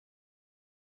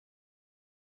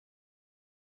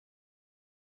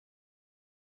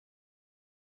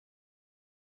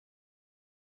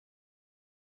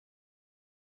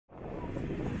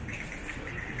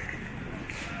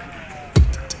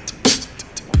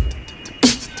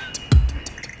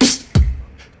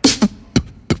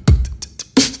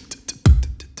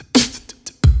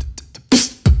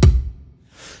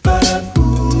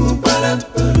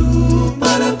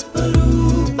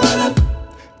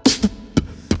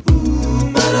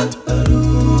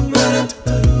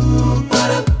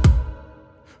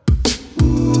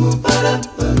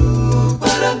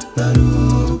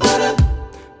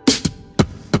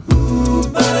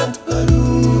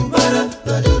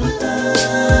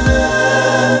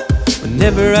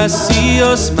Whenever I see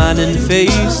your smiling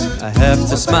face, I have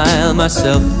to smile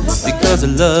myself because I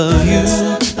love you.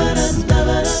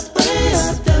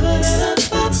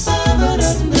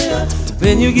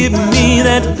 When you give me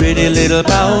that pretty little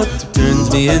pout,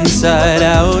 turns me inside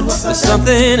out. There's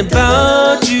something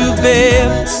about you,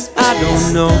 babe, I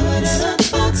don't know.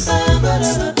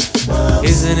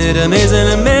 Isn't it amazing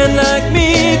a man like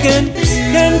me can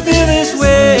feel this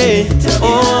way?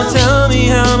 Oh, tell me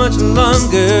how much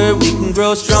longer we can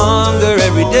grow stronger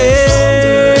every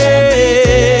day.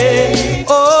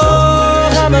 Oh,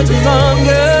 how much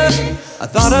longer? I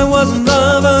thought I was in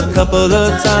love a couple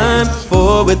of times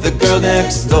before with the girl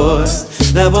next door.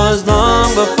 That was long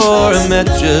before I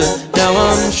met you. Now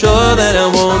I'm sure that I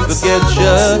won't forget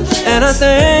you. And I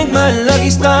thank my lucky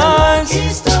stars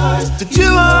that you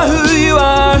are who you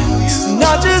are,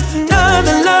 not just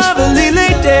another lovely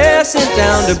lady sent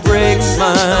down to break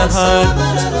my heart.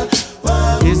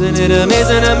 Isn't it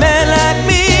amazing a man like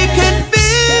me can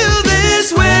feel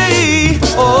this way?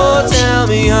 Oh, tell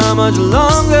me how much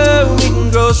longer we can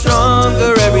grow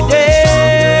stronger every day.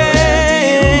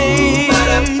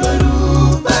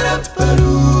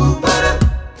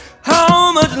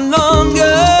 How much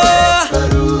longer?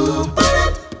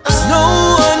 No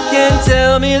one can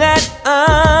tell me that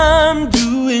I'm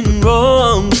doing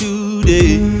wrong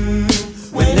today.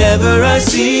 Whenever I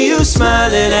see you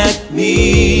smiling at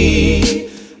me,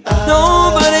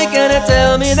 nobody gonna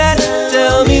tell me that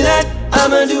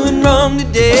I'm doing wrong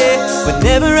today.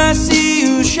 Whenever I see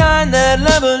you shine that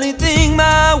lovely thing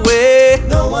my way,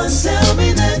 no one tell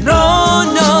me that. No,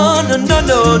 no, no, no,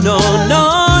 no, no, no,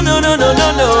 no, no, no, no,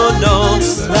 no, no.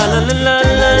 La la la la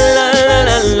la la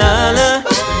la la la.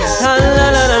 La la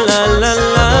la la la la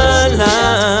la la.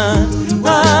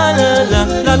 La la la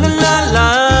la la la la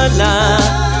la.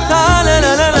 La la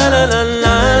la la la la la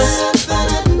la.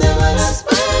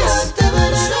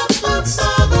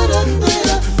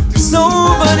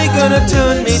 Nobody gonna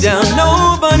turn me down,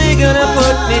 nobody gonna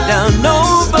put me down,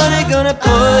 nobody gonna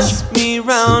push me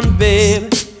round,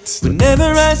 babe.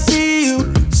 Whenever I see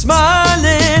you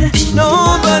smiling,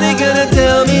 nobody gonna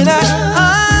tell me that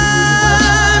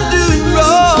I'm doing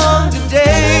wrong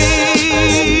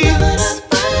today.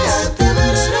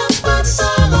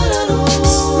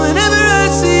 Whenever I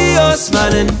see your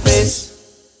smiling face.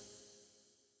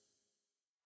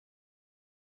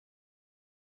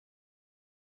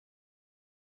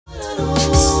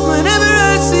 Whenever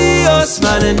I see your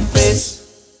smiling face.